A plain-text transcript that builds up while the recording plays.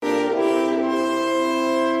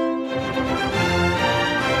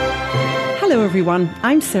Hello everyone,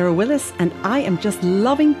 I'm Sarah Willis and I am just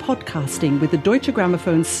loving podcasting with the Deutsche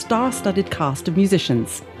Grammophon's star-studded cast of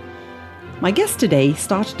musicians. My guest today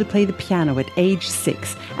started to play the piano at age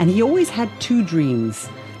 6 and he always had two dreams,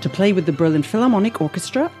 to play with the Berlin Philharmonic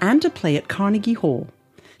Orchestra and to play at Carnegie Hall.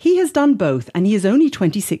 He has done both and he is only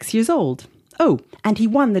 26 years old. Oh, and he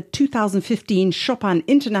won the 2015 Chopin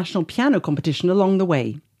International Piano Competition along the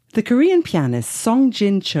way. The Korean pianist Song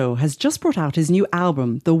Jin Cho has just brought out his new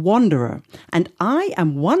album, The Wanderer, and I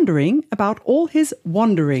am wondering about all his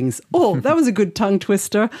wanderings. Oh, that was a good tongue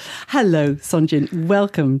twister. Hello, Song Jin.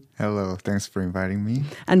 Welcome. Hello. Thanks for inviting me.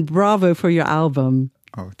 And bravo for your album.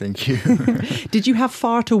 Oh, thank you. Did you have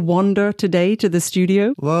far to wander today to the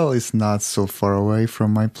studio? Well, it's not so far away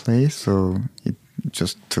from my place, so it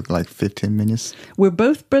just took like 15 minutes. We're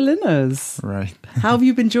both Berliners. Right. How have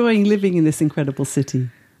you been enjoying living in this incredible city?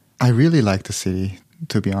 I really like the city,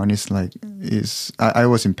 to be honest. I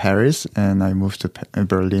was in Paris and I moved to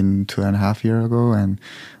Berlin 2.5 years ago, and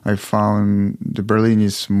I found the Berlin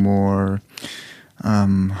is more,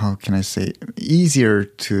 how can I say, easier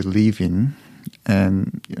to live in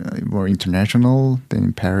and more international than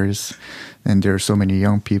in Paris. And there are so many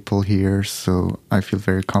young people here, so I feel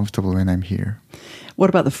very comfortable when I'm here.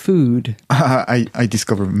 What about the food? I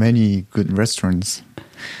discovered many good restaurants.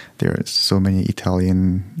 There are so many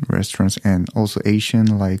Italian restaurants and also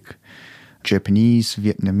Asian, like Japanese,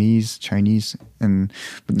 Vietnamese, Chinese,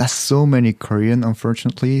 but not so many Korean,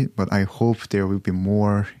 unfortunately. But I hope there will be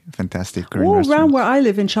more fantastic Korean restaurants. Around where I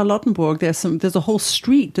live in Charlottenburg, there's a whole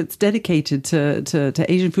street that's dedicated to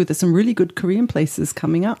Asian food. There's some really good Korean places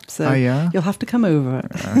coming up. So You'll have to come over.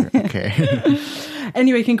 Okay.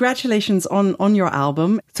 Anyway, congratulations on your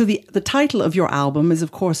album. So the title of your album is,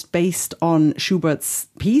 of course, based on Schubert's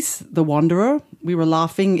piece, The Wanderer. We were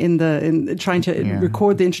laughing in trying to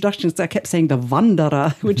record the introductions. I kept saying The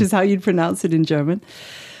Wanderer, which is how you'd pronounce it in German.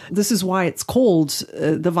 This is why it's called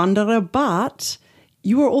The Wanderer, but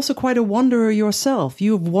you are also quite a wanderer yourself.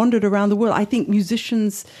 You have wandered around the world. I think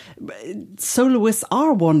musicians, soloists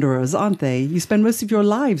are wanderers, aren't they? You spend most of your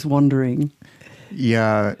lives wandering.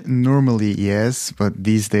 Yeah, normally yes, but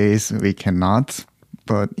these days we cannot.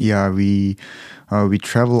 But yeah, we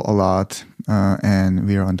travel a lot and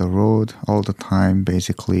we are on the road all the time,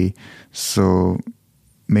 basically. So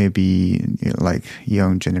maybe like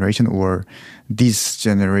young generation or these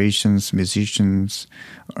generations musicians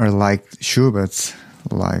are like Schubert's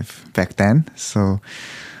life back then. So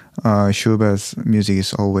Schubert's music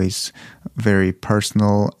is always very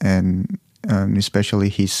personal, and especially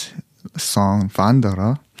his song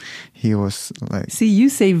Wanderer, he was like... See, you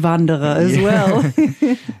say Wanderer as well.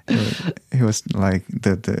 He was like,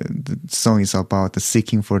 the song is about the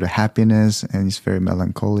seeking for the happiness, and it's very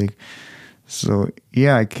melancholic. So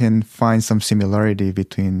yeah, I can find some similarity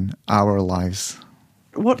between our lives.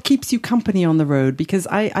 What keeps you company on the road? Because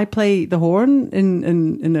I play the horn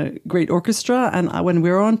in a great orchestra, and when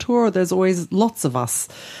we're on tour, there's always lots of us.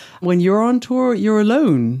 When you're on tour, you're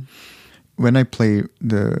alone. When I play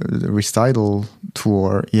the recital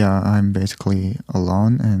tour, I'm basically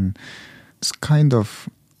alone, and it's kind of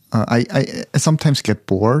I sometimes get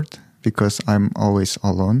bored because I'm always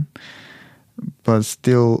alone, but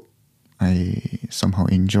still I somehow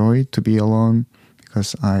enjoy to be alone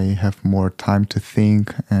because I have more time to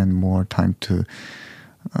think and more time to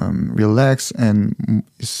relax, and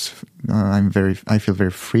I feel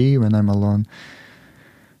very free when I'm alone.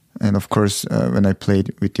 And of course, when I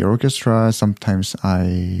played with the orchestra, sometimes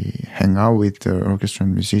I hang out with the orchestra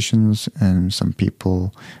musicians and some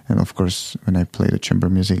people. And of course, when I play the chamber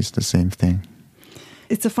music, it's the same thing.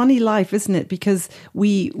 It's a funny life, isn't it? Because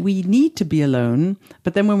we need to be alone,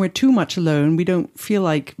 but then when we're too much alone, we don't feel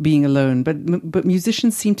like being alone. But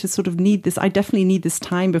musicians seem to sort of need this. I definitely need this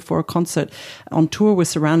time before a concert. On tour, we're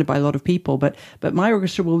surrounded by a lot of people, but my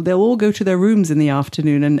orchestra they'll all go to their rooms in the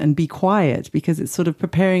afternoon and be quiet because it's sort of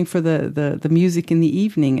preparing for the music in the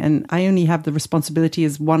evening. And I only have the responsibility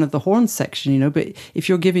as one of the horn section, but if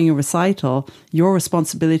you're giving a recital, your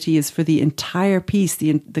responsibility is for the entire piece,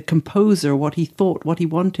 the composer, what he thought, what he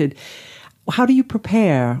wanted. How do you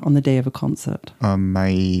prepare on the day of a concert?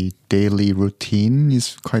 My daily routine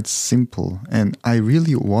is quite simple, and I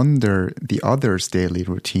really wonder the others' daily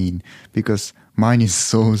routine because mine is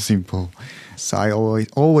so simple. So I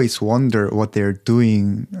always wonder what they're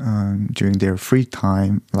doing during their free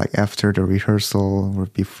time, like after the rehearsal or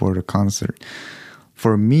before the concert.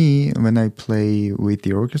 For me, when I play with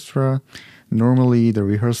the orchestra, normally the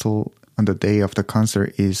rehearsal on the day of the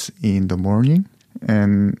concert is in the morning.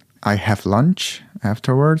 And I have lunch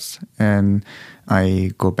afterwards, and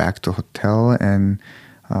I go back to hotel and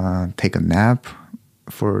take a nap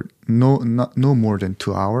for no more than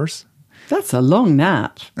 2 hours. That's a long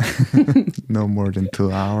nap. No more than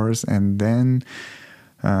 2 hours, and then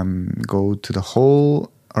go to the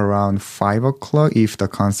hall around 5 o'clock if the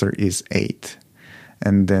concert is 8.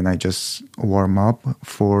 And then I just warm up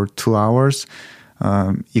for 2 hours.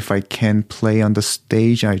 If I can play on the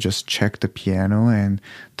stage, I just check the piano and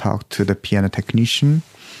talk to the piano technician.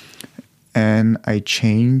 And I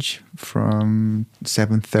change from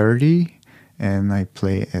 7:30 and I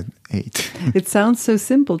play at 8. It sounds so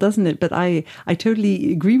simple, doesn't it? But I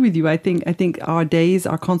totally agree with you. I think our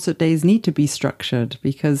concert days need to be structured,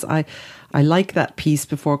 because I like that piece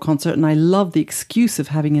before a concert, and I love the excuse of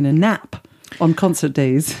having a nap on concert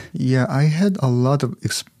days. Yeah, I had a lot of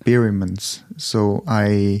experiments. So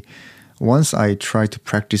once I tried to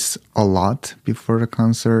practice a lot before the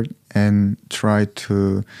concert and try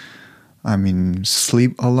to,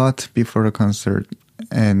 sleep a lot before the concert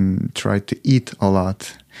and try to eat a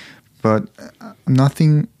lot. But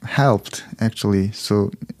nothing helped, actually.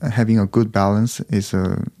 So having a good balance is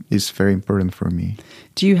very important for me.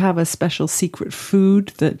 Do you have a special secret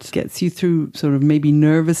food that gets you through sort of maybe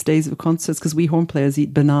nervous days of concerts? Because we horn players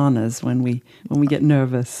eat bananas when we get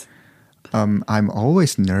nervous. I'm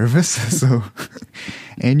always nervous, so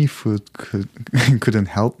any food couldn't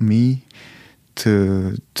help me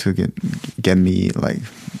to get me like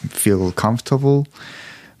feel comfortable.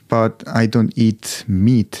 But I don't eat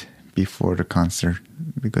meat before the concert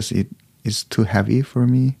because it is too heavy for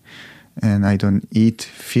me, and I don't eat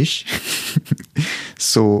fish.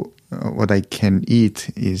 So what I can eat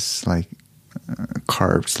is like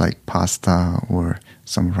carbs, like pasta or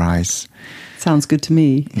some rice. Sounds good to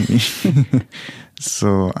me.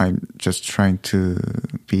 So I'm just trying to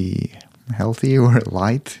be healthy or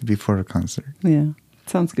light before a concert. Yeah,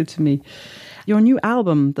 sounds good to me. Your new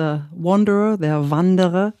album, The Wanderer, Der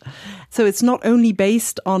Wanderer. So it's not only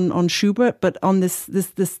based on Schubert, but on this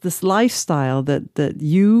lifestyle that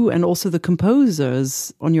you and also the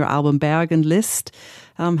composers on your album Berg and Liszt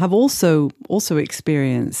have also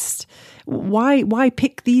experienced. Why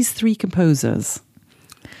pick these three composers?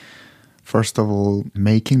 First of all,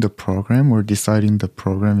 making the program or deciding the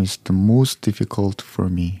program is the most difficult for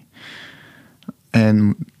me,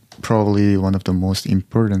 and probably one of the most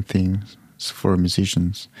important things for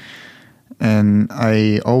musicians. And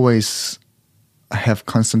I always have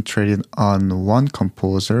concentrated on one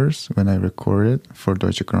composer when I recorded for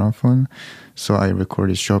Deutsche Grammophon. So I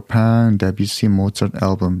recorded Chopin, Debussy, Mozart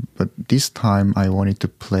album. But this time I wanted to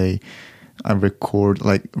play a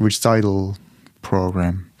recital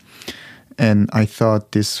program. And I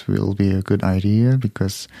thought this will be a good idea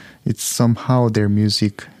because it's somehow their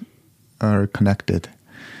music are connected.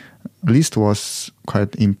 Liszt was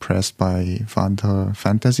quite impressed by Wanda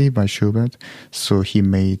Fantasy by Schubert, so he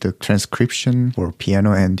made a transcription for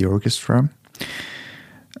piano and the orchestra.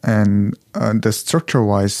 And the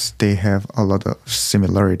structure-wise, they have a lot of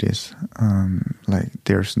similarities. Like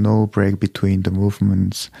there's no break between the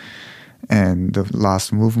movements, and the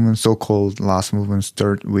last movement, so-called last movement,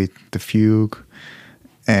 start with the fugue,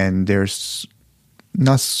 and there's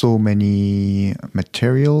not so many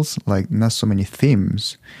materials, like not so many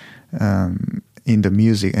themes in the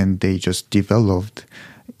music, and they just developed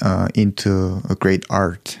into a great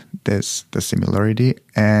art. That's the similarity.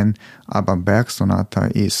 And Alban Berg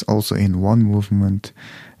Sonata is also in one movement,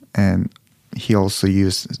 and he also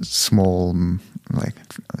used small, like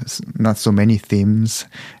not so many themes,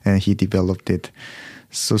 and he developed it.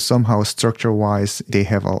 So somehow structure-wise, they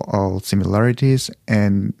have all similarities,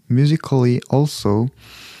 and musically also,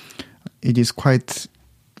 it is quite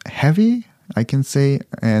heavy, I can say,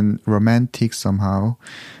 and romantic somehow.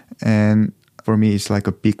 And for me, it's like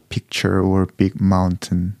a big picture or a big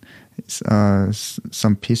mountain. It's,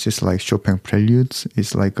 some pieces like Chopin Preludes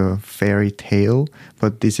is like a fairy tale,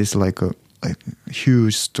 but this is like a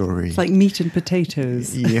huge story. It's like meat and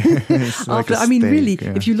potatoes. Yeah, it's like a steak, really,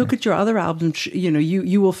 yeah. If you look at your other albums,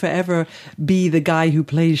 you will forever be the guy who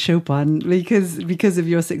plays Chopin because of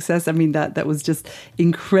your success. I mean, that was just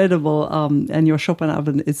incredible. And your Chopin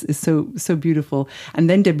album is so beautiful. And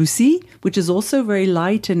then Debussy, which is also very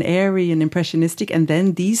light and airy and impressionistic. And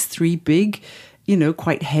then these three big,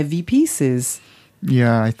 quite heavy pieces.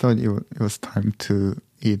 Yeah, I thought it was time to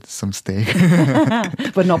eat some steak.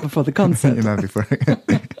 But not before the concert. Not before.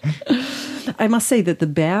 I must say that the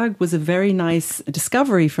Berg was a very nice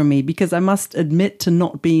discovery for me, because I must admit to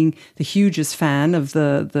not being the hugest fan of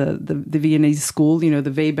the Viennese school, the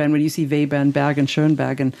Webern, when you see Webern, Berg and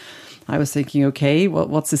Schoenberg, and I was thinking, okay,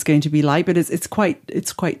 what's this going to be like? But it's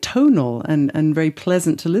quite tonal and very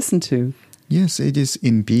pleasant to listen to. Yes, it is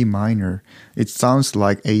in B minor. It sounds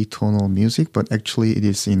like atonal music, but actually it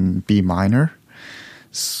is in B minor.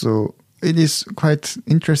 So it is quite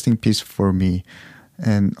interesting piece for me.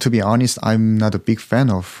 And to be honest, I'm not a big fan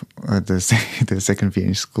of the second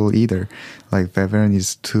Viennese school either. Like Webern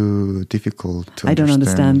is too difficult to understand. I don't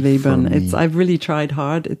understand Webern. for me. I've really tried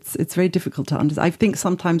hard. It's very difficult to understand. I think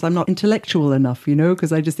sometimes I'm not intellectual enough,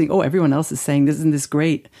 because I just think, oh, everyone else is saying this, isn't this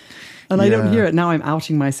great? And I don't hear it. Now I'm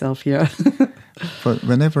outing myself here. But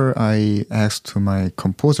whenever I ask to my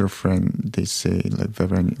composer friend, they say like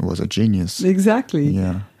Webern was a genius. Exactly.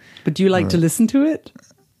 Yeah. But do you like to listen to it?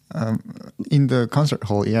 In the concert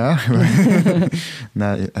hall, yeah.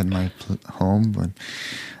 Not at my home. But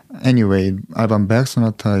anyway, Alban Berg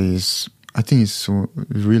Sonata is, I think it's a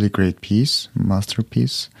really great piece,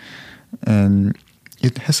 masterpiece. And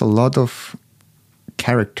it has a lot of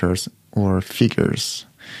characters or figures.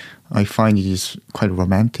 I find it is quite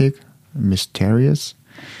romantic, mysterious.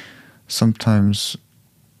 Sometimes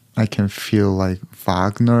I can feel like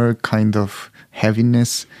Wagner kind of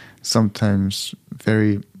heaviness, sometimes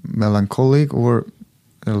very melancholic or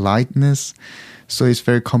lightness. So it's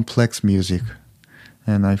very complex music,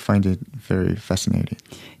 and I find it very fascinating.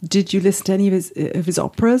 Did you listen to any of his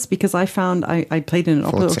operas? Because I found I played in an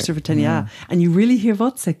opera orchestra for 10 years, and you really hear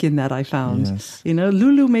Wozzeck in that, I found. Yes.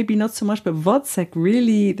 Lulu maybe not so much, but Wozzeck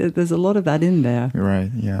really, there's a lot of that in there.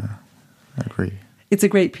 Right, yeah, I agree. It's a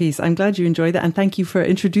great piece. I'm glad you enjoyed that, and thank you for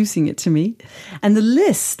introducing it to me. And the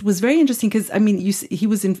list was very interesting because, he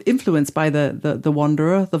was influenced by the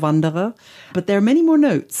Wanderer, but there are many more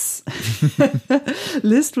notes.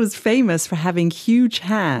 Liszt was famous for having huge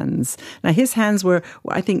hands. Now, his hands were,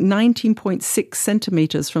 I think, 19.6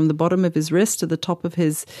 centimeters from the bottom of his wrist to the top of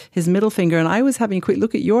his middle finger. And I was having a quick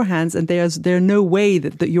look at your hands, and there's no way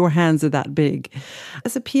that your hands are that big.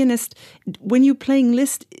 As a pianist, when you're playing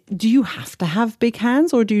Liszt, do you have to have big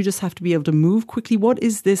hands, or do you just have to be able to move quickly? What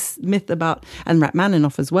is this myth about? And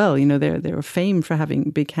Rachmaninoff as well, they're famed for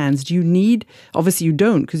having big hands. Do you need, obviously you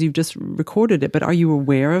don't because you've just recorded it, but are you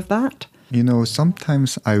aware of that?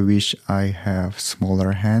 Sometimes I wish I have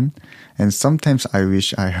smaller hand, and sometimes I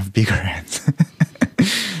wish I have bigger hands.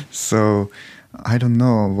 So I don't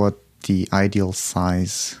know what the ideal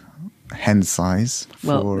hand size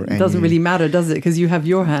for it doesn't really matter, does it? Because you have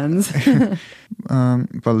your hands.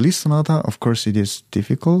 But Liszt Sonata, of course, it is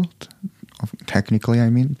difficult, technically,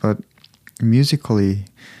 but musically,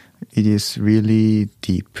 it is really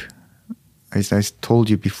deep. As I told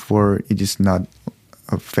you before, it is not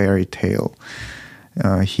a fairy tale.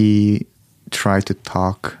 He tried to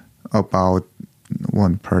talk about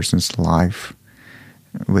one person's life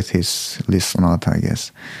with his Liszt Sonata, I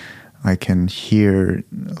guess. I can hear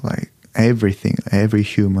like everything, every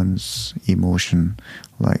human's emotion,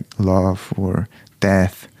 like love or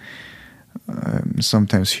death,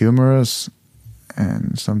 sometimes humorous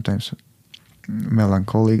and sometimes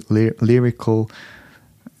melancholic, lyrical.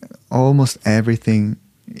 Almost everything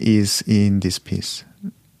is in this piece.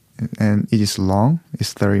 And it is long,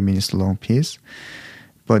 it's 30 minutes long piece,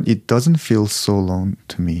 but it doesn't feel so long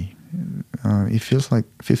to me. It feels like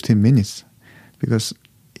 15 minutes because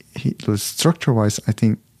structure-wise, I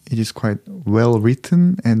think it is quite well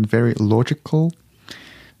written and very logical.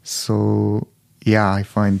 So, yeah, I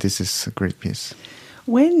find this is a great piece.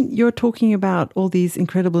 When you're talking about all these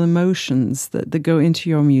incredible emotions that go into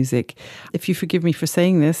your music, if you forgive me for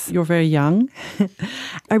saying this, you're very young.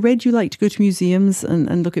 I read you like to go to museums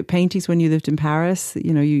and look at paintings when you lived in Paris.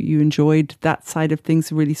 You enjoyed that side of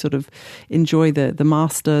things, really sort of enjoy the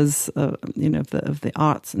masters, of the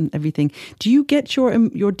arts and everything. Do you get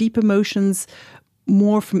your deep emotions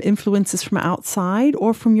more from influences from outside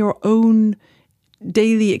or from your own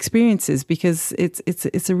daily experiences? Because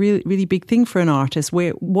it's a really, really big thing for an artist,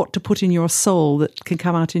 what to put in your soul that can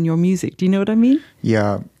come out in your music. Do you know what I mean?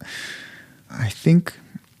 Yeah, I think,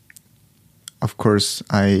 of course,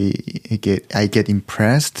 I get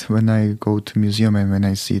impressed when I go to museum and when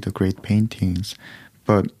I see the great paintings,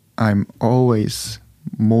 but I'm always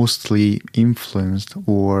mostly influenced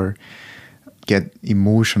or get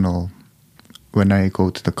emotional when I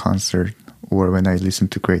go to the concert or when I listen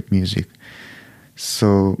to great music.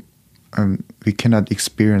 So we cannot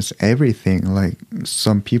experience everything. Like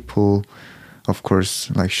some people, of course,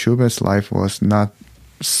 like Schubert's life was not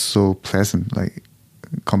so pleasant, like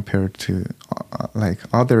compared to like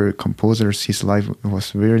other composers. His life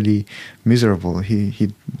was really miserable.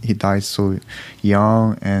 He died so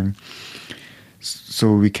young, and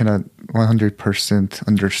so we cannot 100%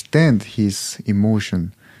 understand his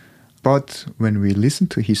emotion. But when we listen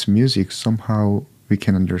to his music, somehow we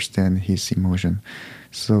can understand his emotion.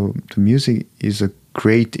 So the music is a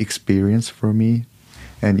great experience for me,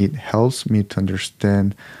 and it helps me to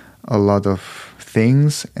understand a lot of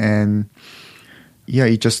things. And yeah,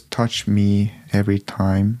 it just touched me every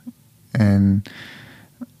time, and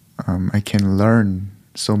I can learn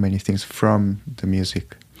so many things from the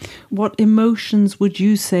music. What emotions would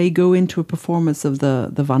you say go into a performance of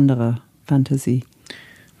the Wanderer Fantasy?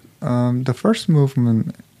 The first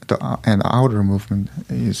movement and outer movement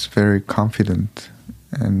is very confident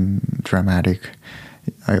and dramatic.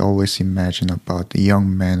 I always imagine about a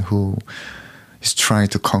young man who is trying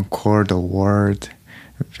to conquer the world,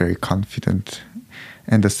 very confident.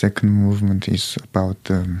 And the second movement is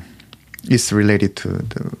about is related to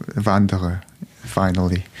the Wanderer.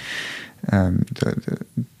 Finally,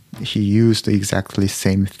 he used exactly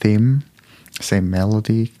same theme, same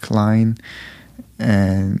melody line,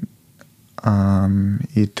 and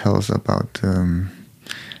it tells about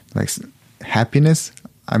like happiness.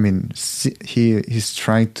 I mean, he's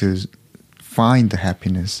trying to find the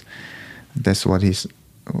happiness. That's what he's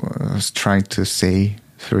was trying to say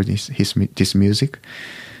through this music.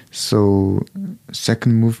 So,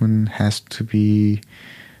 second movement has to be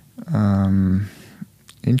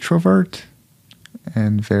introvert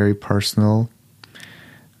and very personal,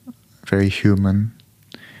 very human.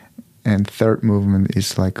 And third movement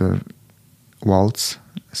is like a waltz.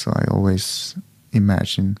 So I always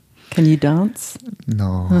imagine. Can you dance?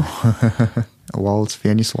 No. A waltz,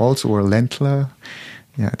 Viennese waltz or Ländler.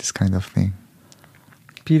 Yeah, this kind of thing.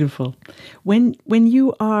 Beautiful. When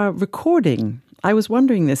you are recording, I was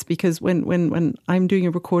wondering this because when I'm doing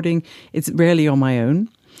a recording, it's rarely on my own.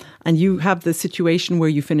 And you have the situation where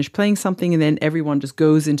you finish playing something and then everyone just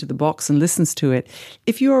goes into the box and listens to it.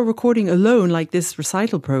 If you are recording alone, like this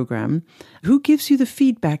recital program, who gives you the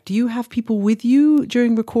feedback? Do you have people with you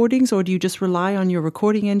during recordings, or do you just rely on your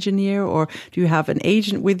recording engineer, or do you have an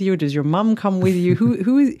agent with you? Does your mum come with you?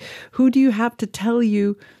 Who do you have to tell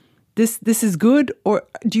you this is good, or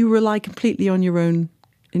do you rely completely on your own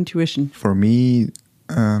intuition? For me,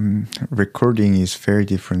 recording is very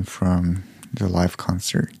different from the live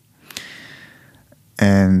concert.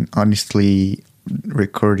 And honestly,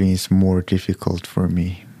 recording is more difficult for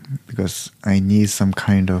me because I need some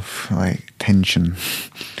kind of like tension.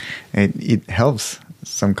 And it helps.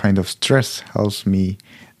 Some kind of stress helps me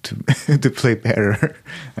to to play better,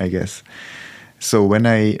 I guess. So when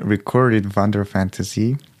I recorded Wanderer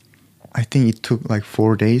Fantasy, I think it took like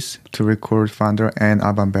 4 days to record Wanderer and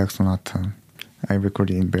Alban Berg Sonata. I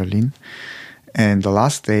recorded in Berlin. And the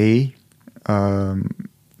last day,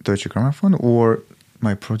 Deutsche Grammophon or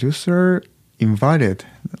my producer invited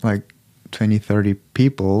like 20, 30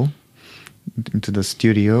 people into the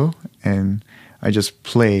studio, and I just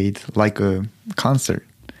played like a concert.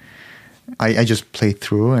 I just played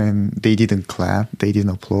through, and they didn't clap, they didn't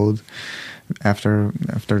applaud after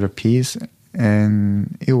the piece,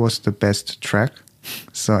 and it was the best track,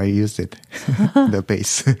 so I used it, the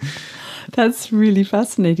bass. That's really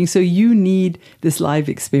fascinating. So you need this live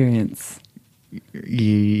experience.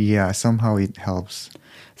 Yeah, somehow it helps.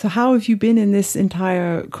 So how have you been in this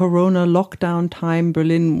entire Corona lockdown time?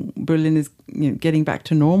 Berlin is getting back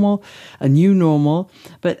to normal, a new normal.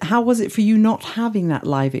 But how was it for you not having that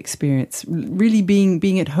live experience, really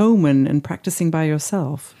being at home and practicing by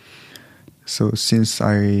yourself? So since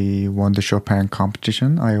I won the Chopin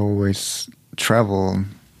competition, I always travel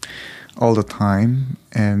all the time.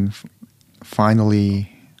 And finally,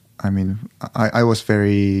 I was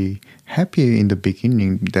very happy in the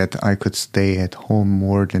beginning that I could stay at home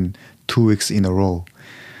more than 2 weeks in a row,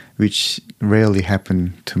 which rarely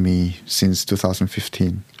happened to me since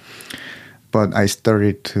 2015. But I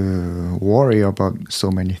started to worry about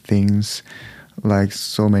so many things, like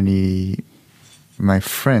so many my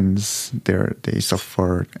friends, they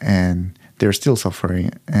suffered and they're still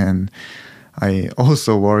suffering. And I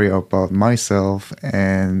also worry about myself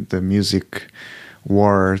and the music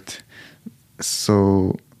world.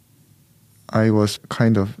 So I was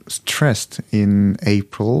kind of stressed in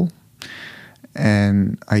April,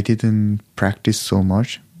 and I didn't practice so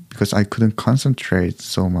much because I couldn't concentrate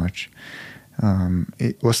so much.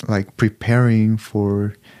 It was like preparing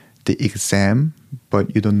for the exam,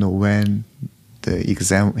 but you don't know when the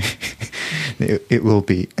exam it will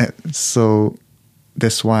be. So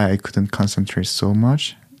that's why I couldn't concentrate so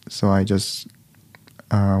much. So I just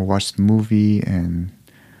watched movie and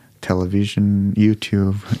television,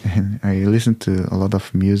 YouTube, and I listened to a lot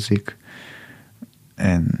of music.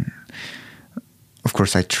 And of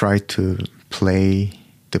course, I tried to play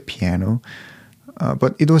the piano.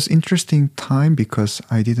 But it was interesting time because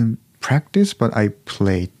I didn't practice, but I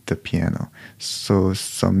played the piano. So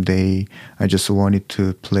someday I just wanted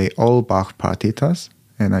to play all Bach partitas,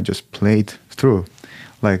 and I just played through.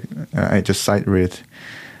 Like I just sight read,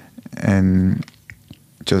 and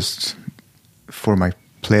just for my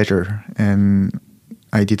pleasure. And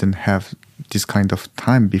I didn't have this kind of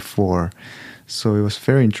time before, so it was a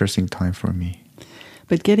very interesting time for me.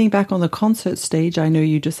 But getting back on the concert stage, I know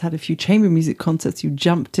you just had a few chamber music concerts. You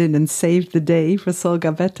jumped in and saved the day for Sol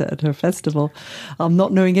Gavetta at her festival,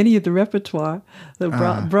 not knowing any of the repertoire. So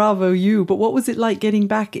bravo you. But what was it like getting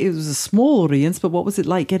back? It was a small audience, but what was it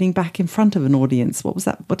like getting back in front of an audience? What was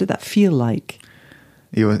that? What did that feel like?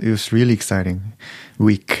 It was really exciting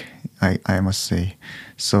week, I must say.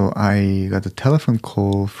 So I got a telephone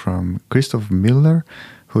call from Christoph Miller,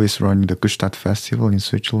 who is running the Gstaad Festival in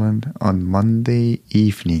Switzerland, on Monday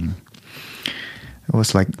evening. It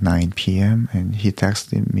was like 9 p.m. and he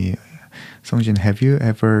texted me, Songjin, have you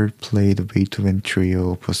ever played the Beethoven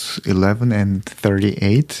Trio Opus 11 and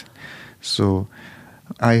 38? So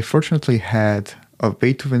I fortunately had a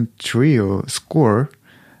Beethoven Trio score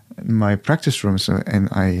in my practice room, and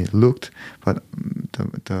I looked, but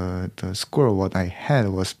the score what I had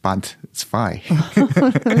was Band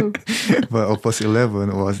 2. But Opus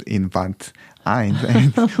 11 was in Band 1,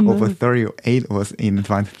 and Opus 38 was in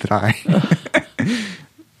Band 3.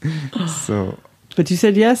 So, but you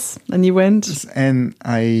said yes, and you went? And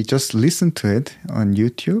I just listened to it on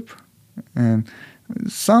YouTube, and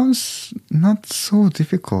it sounds not so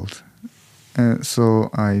difficult.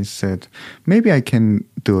 So I said, maybe I can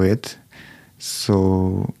do it.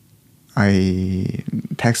 So I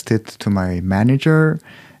texted to my manager,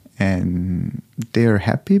 and they're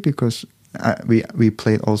happy because we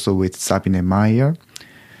played also with Sabine Meyer,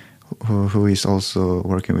 who is also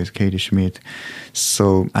working with Katie Schmidt.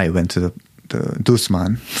 So I went to the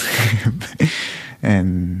Dussmann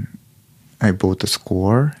and I bought the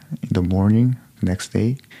score in the morning the next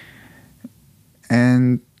day.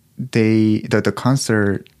 And the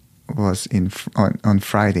concert was on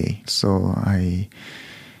Friday, so I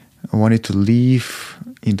wanted to leave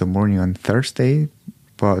in the morning on Thursday,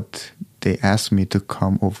 but they asked me to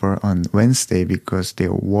come over on Wednesday because they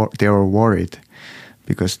were worried,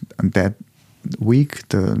 because that week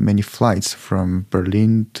the many flights from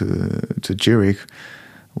Berlin to Zurich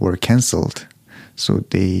were cancelled. So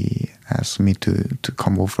they asked me to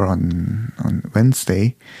come over on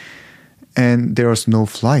Wednesday. And there was no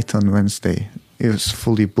flight on Wednesday. It was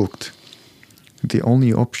fully booked. The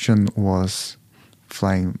only option was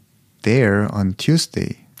flying there on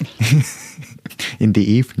Tuesday in the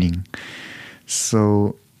evening.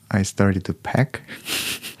 So I started to pack.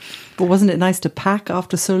 But wasn't it nice to pack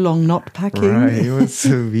after so long not packing? Right, it was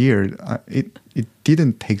so weird. It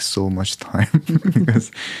didn't take so much time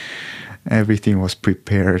because everything was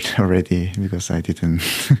prepared already, because I didn't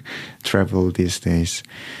travel these days.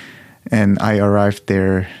 And I arrived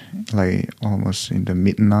there like almost in the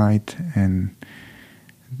midnight, and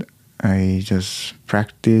I just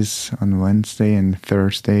practiced on Wednesday and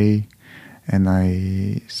Thursday, and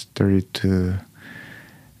I started to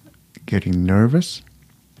getting nervous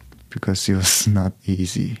because it was not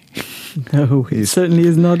easy. No, it certainly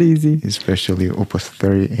is not easy. Especially Opus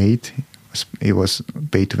 38. It was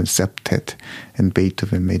Beethoven septet, and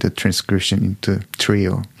Beethoven made a transcription into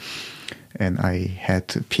trio. And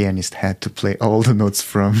pianist had to play all the notes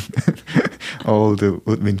from all the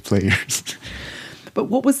woodwind players. But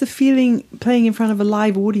what was the feeling playing in front of a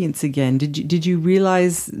live audience again? Did you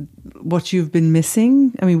realize what you've been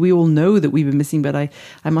missing? I mean, we all know that we've been missing, but I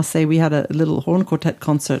must say we had a little horn quartet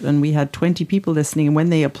concert and we had 20 people listening. And when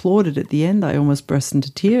they applauded at the end, I almost burst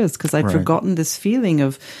into tears because I'd forgotten this feeling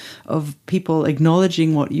of people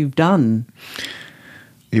acknowledging what you've done.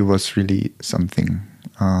 It was really something.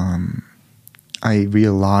 I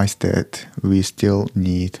realized that we still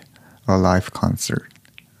need a live concert.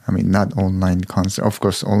 I mean, not online concert. Of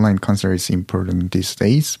course, online concert is important these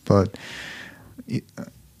days, but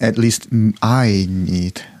at least I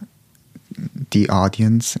need the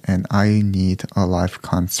audience and I need a live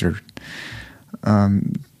concert.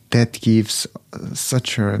 That gives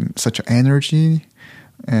such an energy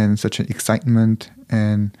and such an excitement,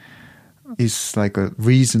 and is like a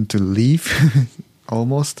reason to live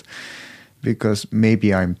almost, because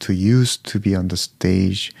maybe I'm too used to be on the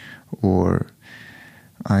stage, or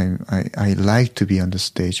I like to be on the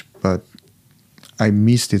stage, but I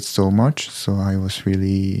missed it so much. So I was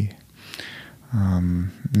really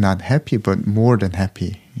not happy, but more than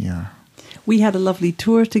happy. Yeah. We had a lovely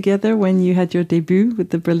tour together when you had your debut with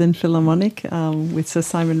the Berlin Philharmonic with Sir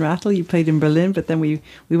Simon Rattle. You played in Berlin, but then we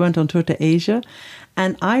went on tour to Asia.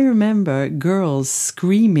 And I remember girls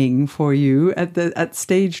screaming for you at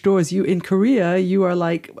stage doors. You in Korea, you are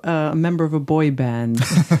like a member of a boy band.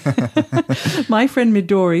 My friend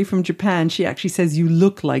Midori from Japan, she actually says you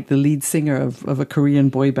look like the lead singer of a Korean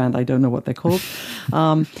boy band. I don't know what they're called.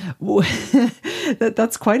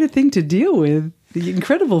 That's quite a thing to deal with. The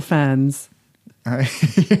incredible fans.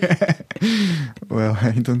 Well,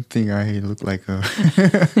 I don't think I look like a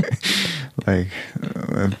like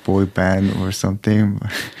a boy band or something.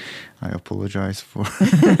 I apologize for.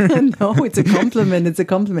 No, it's a compliment. It's a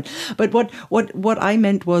compliment. But what I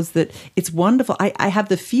meant was that it's wonderful. I have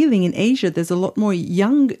the feeling in Asia there's a lot more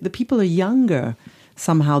the people are younger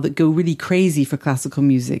somehow that go really crazy for classical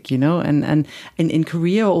music, you know, and in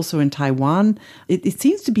Korea, also in Taiwan, it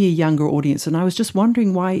seems to be a younger audience. And I was just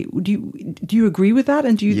wondering why, do you agree with that?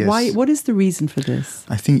 And Yes. what is the reason for this?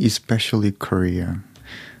 I think especially Korea,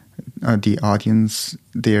 the audience,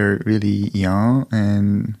 they're really young,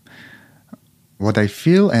 and what I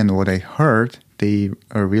feel and what I heard, they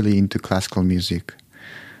are really into classical music.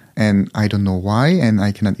 And I don't know why, and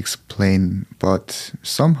I cannot explain, but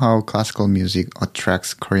somehow classical music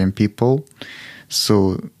attracts Korean people.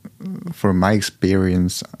 So for my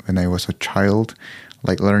experience, when I was a child,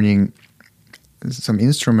 like learning some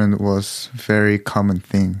instrument was very common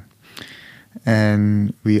thing.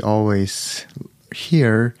 And we always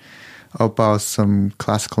hear about some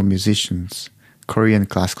classical musicians, Korean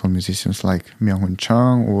classical musicians like Myung-Hun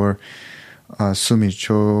Chung or Sumi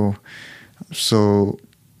Cho. So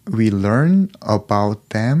we learn about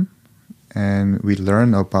them, and we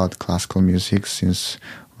learn about classical music since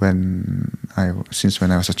when I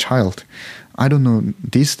was a child. I don't know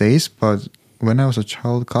these days, but when I was a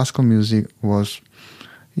child, classical music was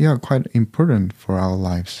quite important for our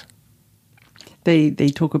lives. They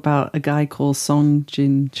talk about a guy called Song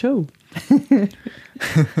Jin Cho.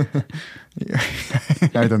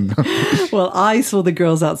 I don't know. Well, I saw the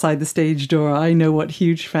girls outside the stage door. I know what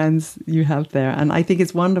huge fans you have there. And I think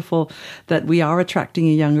it's wonderful that we are attracting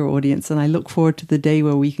a younger audience. And I look forward to the day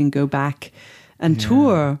where we can go back and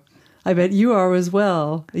tour. I bet you are as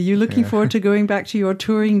well. Are you looking forward to going back to your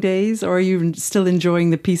touring days, or are you still enjoying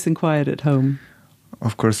the peace and quiet at home?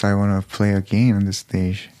 Of course, I want to play again on the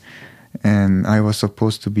stage. And I was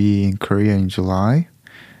supposed to be in Korea in July,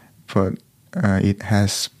 but it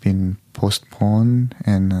has been postponed,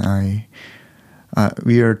 and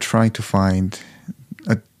we are trying to find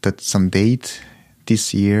some date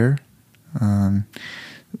this year,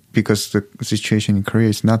 because the situation in Korea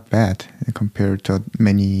is not bad compared to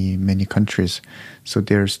many countries. So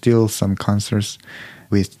there are still some concerts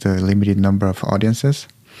with the limited number of audiences.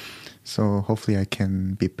 So hopefully I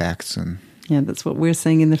can be back soon. Yeah, that's what we're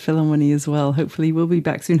saying in the Philharmonie as well. Hopefully we'll be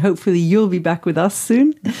back soon. Hopefully you'll be back with us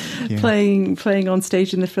soon, playing on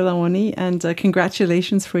stage in the Philharmonie. And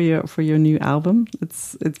congratulations for your new album.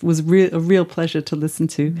 It was a real pleasure to listen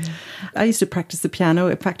to. I used to practice the piano.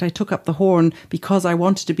 In fact, I took up the horn because I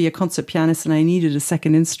wanted to be a concert pianist and I needed a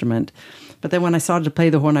second instrument. But then when I started to play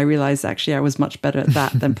the horn, I realized actually I was much better at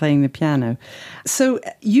that than playing the piano. So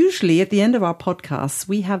usually at the end of our podcasts,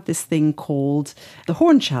 we have this thing called the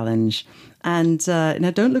Horn Challenge. And now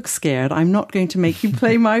don't look scared. I'm not going to make you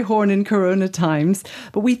play my horn in Corona times.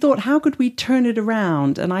 But we thought, how could we turn it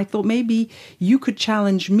around? And I thought maybe you could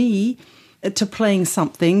challenge me to playing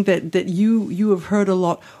something that you have heard a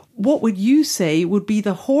lot. What would you say would be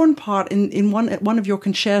the horn part in one of your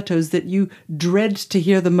concertos that you dread to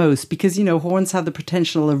hear the most? Because, you know, horns have the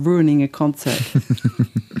potential of ruining a concert.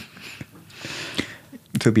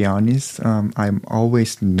 To be honest, I'm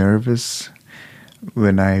always nervous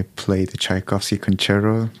when I play the Tchaikovsky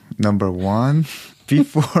Concerto No. 1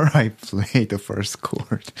 before I play the first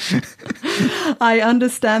chord. I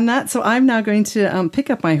understand that. So I'm now going to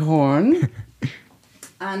pick up my horn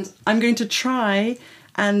and I'm going to try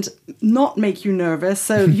and not make you nervous.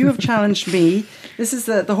 So you have challenged me. This is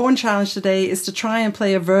the horn challenge today is to try and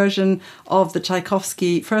play a version of the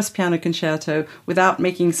Tchaikovsky First Piano Concerto without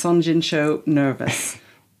making Song Jin Cho nervous.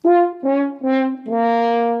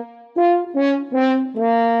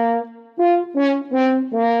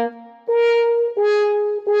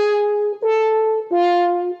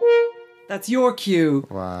 That's your cue.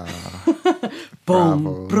 Wow.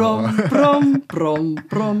 Boom, brum, brum, brum,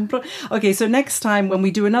 brum, brum. Okay, so next time when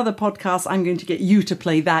we do another podcast, I'm going to get you to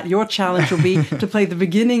play that. Your challenge will be to play the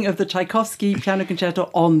beginning of the Tchaikovsky Piano Concerto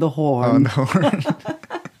on the horn. On the horn.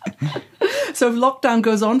 So if lockdown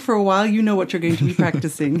goes on for a while, you know what you're going to be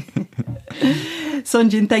practicing.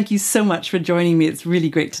 Sunjin, thank you so much for joining me. It's really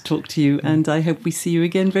great to talk to you, and I hope we see you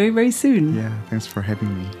again very, very soon. Yeah, thanks for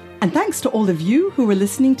having me. And thanks to all of you who were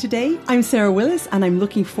listening today. I'm Sarah Willis, and I'm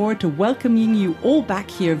looking forward to welcoming you all back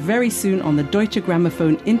here very soon on the Deutsche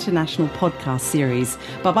Grammophon International Podcast Series.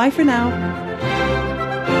 Bye-bye for now.